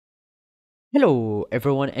Hello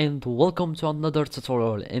everyone and welcome to another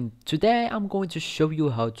tutorial, and today I'm going to show you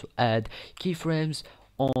how to add keyframes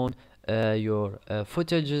on your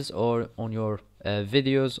footages or on your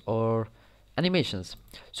videos or animations.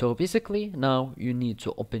 So basically now you need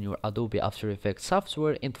to open your Adobe After Effects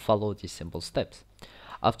software and follow these simple steps.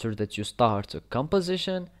 After that you start a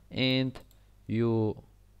composition and you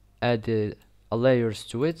add layers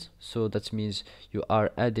to it, so that means you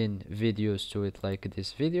are adding videos to it like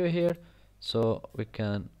this video here. So we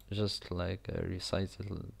can just like resize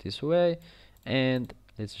it this way, and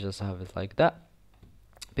let's just have it like that.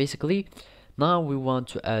 Basically now we want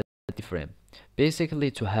to add a keyframe. Basically,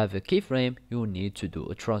 to have a keyframe you need to do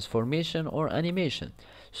a transformation or animation.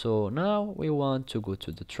 So now we want to go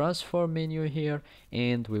to the transform menu here,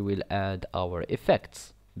 and we will add our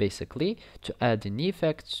effects. Basically, to add an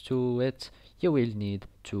effect to it, you will need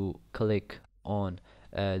to click on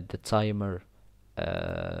the timer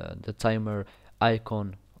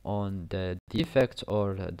icon on the effect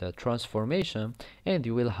or the transformation, and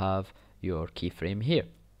you will have your keyframe here.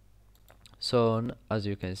 So as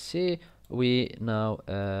you can see, we now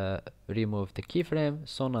remove the keyframe.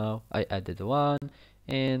 So now I added one,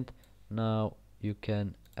 and now you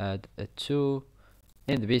can add a two,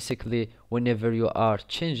 and basically whenever you are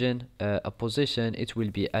changing a position it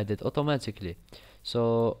will be added automatically.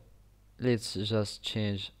 So let's just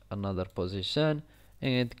change another position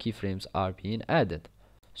and keyframes are being added.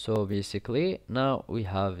 So basically now we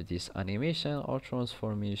have this animation or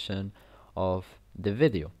transformation of the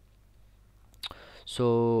video.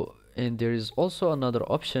 So, and there is also another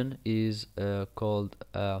option is called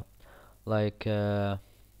like the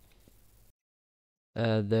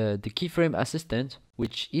keyframe assistant,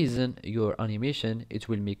 which isn't your animation, it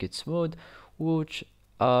will make it smooth, which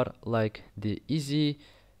are like the easy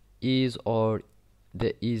ease or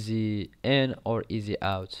the easy in or easy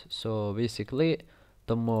out. So basically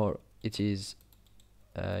the more it is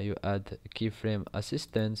you add keyframe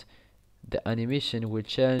assistant, the animation will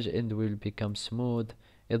change and will become smooth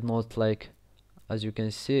and not like, as you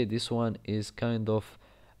can see, this one is kind of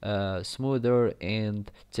smoother and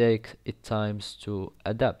take it times to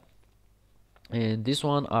adapt, and this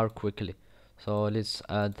one are quickly. So let's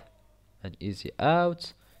add an easy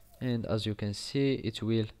out, and as you can see it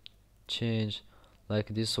will change.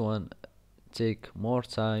 Like this one take more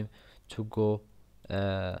time to go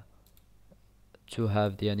to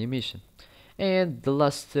have the animation. And the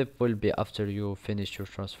last step will be, after you finish your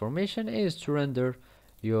transformation, is to render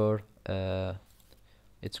your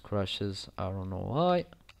it crashes, I don't know why.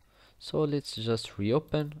 So let's just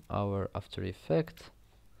reopen our After Effects,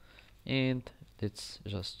 and let's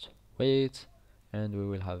just wait, and we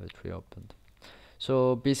will have it reopened.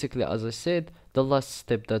 So basically, as I said, the last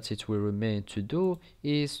step that it will remain to do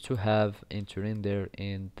is to have enter in there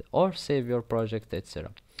and or save your project,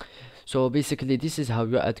 etc. So basically this is how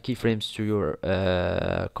you add keyframes to your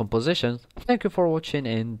compositions. Thank you for watching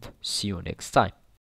and see you next time.